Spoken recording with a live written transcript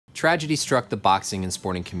Tragedy struck the boxing and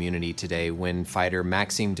sporting community today when fighter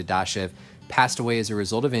Maxim Dadashev passed away as a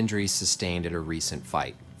result of injuries sustained at a recent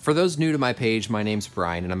fight. For those new to my page, my name's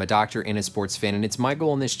Brian and I'm a doctor and a sports fan, and it's my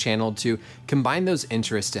goal on this channel to combine those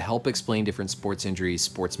interests to help explain different sports injuries,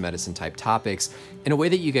 sports medicine type topics in a way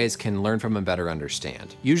that you guys can learn from and better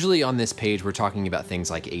understand. Usually on this page, we're talking about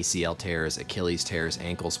things like ACL tears, Achilles tears,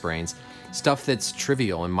 ankle sprains, stuff that's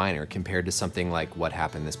trivial and minor compared to something like what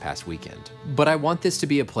happened this past weekend. But I want this to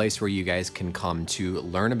be a place where you guys can come to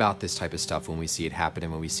learn about this type of stuff when we see it happen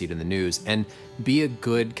and when we see it in the news, and be a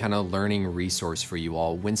good kind of learning resource for you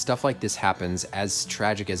all when stuff like this happens, as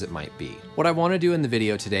tragic as it might be. What I want to do in the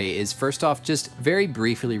video today is first off just very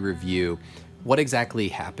briefly review what exactly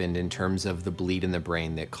happened in terms of the bleed in the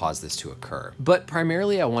brain that caused this to occur. But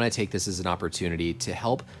primarily I want to take this as an opportunity to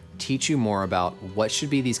help teach you more about what should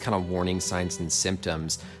be these kind of warning signs and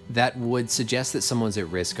symptoms that would suggest that someone's at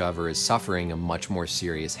risk of or is suffering a much more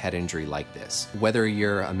serious head injury like this. Whether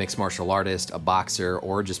you're a mixed martial artist, a boxer,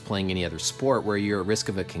 or just playing any other sport where you're at risk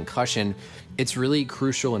of a concussion, it's really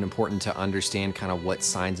crucial and important to understand kind of what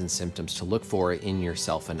signs and symptoms to look for in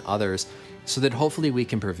yourself and others, so that hopefully we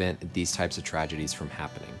can prevent these types of tragedies from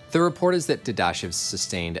happening. The report is that Dadashev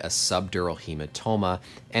sustained a subdural hematoma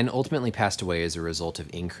and ultimately passed away as a result of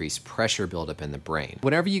increased pressure buildup in the brain.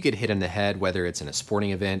 Whenever you get hit in the head, whether it's in a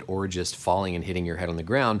sporting event or just falling and hitting your head on the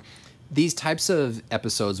ground, these types of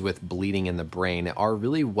episodes with bleeding in the brain are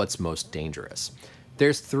really what's most dangerous.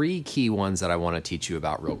 There's three key ones that I want to teach you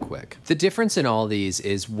about real quick. The difference in all these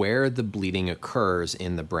is where the bleeding occurs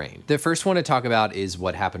in the brain. The first one to talk about is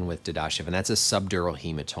what happened with Dadashev, and that's a subdural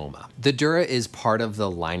hematoma. The dura is part of the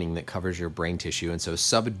lining that covers your brain tissue, and so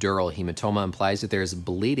subdural hematoma implies that there's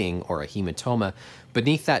bleeding or a hematoma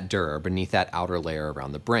beneath that dura, beneath that outer layer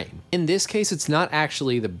around the brain. In this case, it's not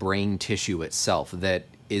actually the brain tissue itself that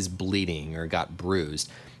is bleeding or got bruised.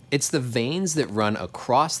 It's the veins that run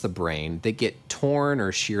across the brain that get torn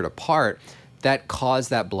or sheared apart that cause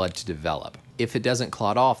that blood to develop. If it doesn't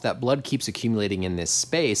clot off, that blood keeps accumulating in this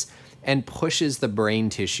space and pushes the brain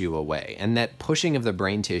tissue away. And that pushing of the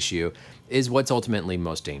brain tissue is what's ultimately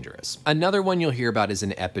most dangerous. Another one you'll hear about is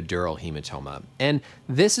an epidural hematoma. And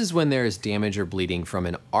this is when there is damage or bleeding from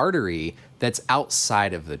an artery that's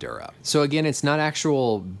outside of the dura. So again, it's not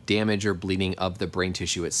actual damage or bleeding of the brain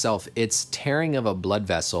tissue itself, it's tearing of a blood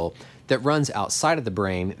vessel that runs outside of the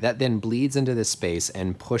brain that then bleeds into this space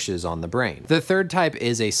and pushes on the brain. The third type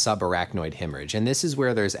is a subarachnoid hemorrhage, and this is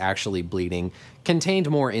where there's actually bleeding contained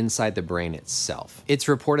more inside the brain itself. It's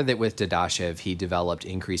reported that with Dadashev, he developed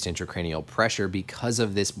increased intracranial pressure because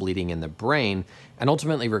of this bleeding in the brain and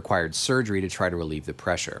ultimately required surgery to try to relieve the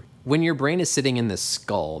pressure. When your brain is sitting in the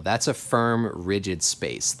skull, that's a firm, rigid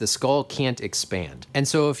space. The skull can't expand. And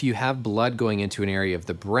so if you have blood going into an area of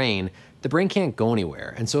the brain can't go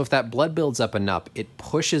anywhere. And so if that blood builds up enough, it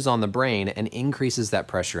pushes on the brain and increases that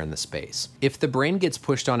pressure in the space. If the brain gets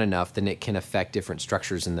pushed on enough, then it can affect different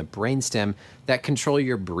structures in the brainstem that control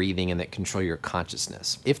your breathing and that control your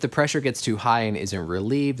consciousness. If the pressure gets too high and isn't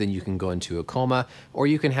relieved, then you can go into a coma, or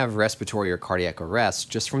you can have respiratory or cardiac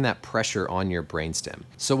arrest just from that pressure on your brainstem.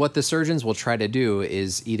 So what the surgeons will try to do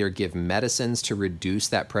is either give medicines to reduce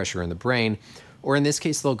that pressure in the brain, or in this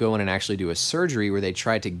case, they'll go in and actually do a surgery where they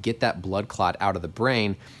try to get that blood clot out of the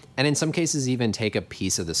brain, and in some cases even take a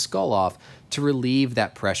piece of the skull off to relieve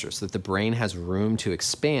that pressure so that the brain has room to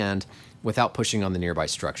expand without pushing on the nearby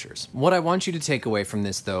structures. What I want you to take away from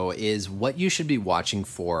this though is what you should be watching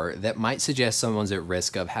for that might suggest someone's at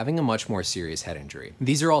risk of having a much more serious head injury.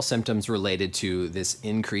 These are all symptoms related to this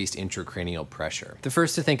increased intracranial pressure. The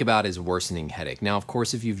first to think about is worsening headache. Now, of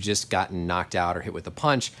course, if you've just gotten knocked out or hit with a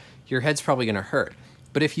punch, your head's probably gonna hurt.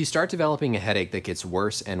 But if you start developing a headache that gets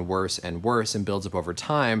worse and worse and worse and builds up over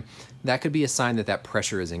time, that could be a sign that that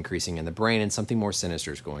pressure is increasing in the brain and something more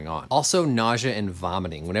sinister is going on. Also, nausea and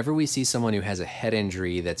vomiting. Whenever we see someone who has a head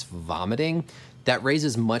injury that's vomiting, that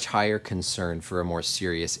raises much higher concern for a more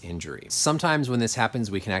serious injury. Sometimes when this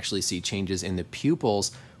happens, we can actually see changes in the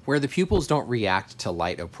pupils where the pupils don't react to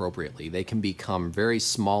light appropriately. They can become very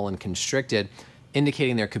small and constricted,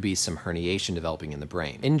 indicating there could be some herniation developing in the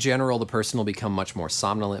brain. In general, the person will become much more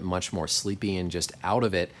somnolent, much more sleepy, and just out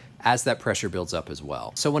of it as that pressure builds up as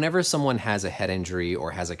well. So whenever someone has a head injury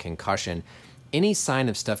or has a concussion, any sign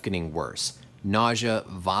of stuff getting worse, nausea,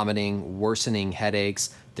 vomiting, worsening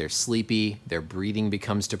headaches, they're sleepy, their breathing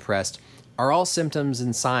becomes depressed, are all symptoms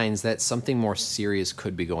and signs that something more serious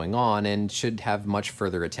could be going on and should have much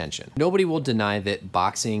further attention. Nobody will deny that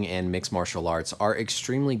boxing and mixed martial arts are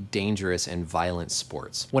extremely dangerous and violent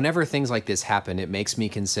sports. Whenever things like this happen, it makes me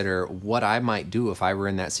consider what I might do if I were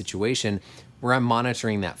in that situation where I'm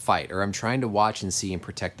monitoring that fight, or I'm trying to watch and see and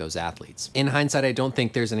protect those athletes. In hindsight, I don't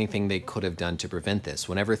think there's anything they could have done to prevent this.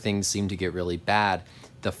 Whenever things seemed to get really bad,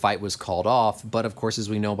 the fight was called off, but of course, as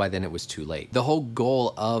we know, by then it was too late. The whole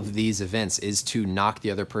goal of these events is to knock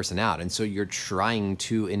the other person out, and so you're trying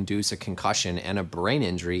to induce a concussion and a brain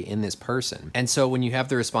injury in this person. And so when you have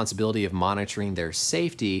the responsibility of monitoring their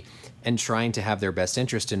safety and trying to have their best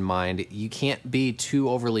interest in mind, you can't be too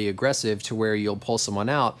overly aggressive to where you'll pull someone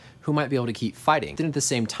out who might be able to keep fighting. Then at the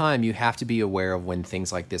same time, you have to be aware of when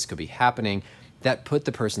things like this could be happening that put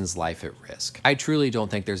the person's life at risk. I truly don't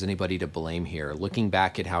think there's anybody to blame here. Looking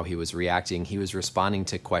back at how he was reacting, he was responding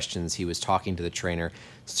to questions, he was talking to the trainer.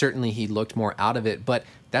 Certainly he looked more out of it, but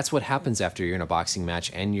that's what happens after you're in a boxing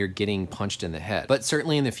match and you're getting punched in the head. But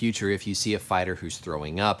certainly in the future, if you see a fighter who's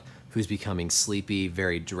throwing up, who's becoming sleepy,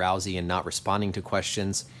 very drowsy, and not responding to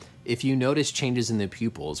questions, if you notice changes in the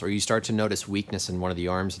pupils or you start to notice weakness in one of the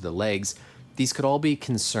arms or the legs, these could all be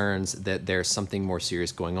concerns that there's something more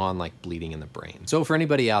serious going on, like bleeding in the brain. So for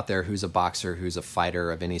anybody out there who's a boxer, who's a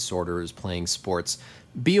fighter of any sort, or who's playing sports,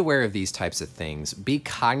 be aware of these types of things. Be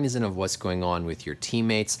cognizant of what's going on with your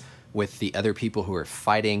teammates, with the other people who are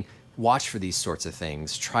fighting. Watch for these sorts of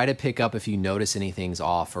things. Try to pick up if you notice anything's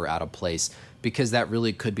off or out of place, because that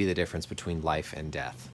really could be the difference between life and death.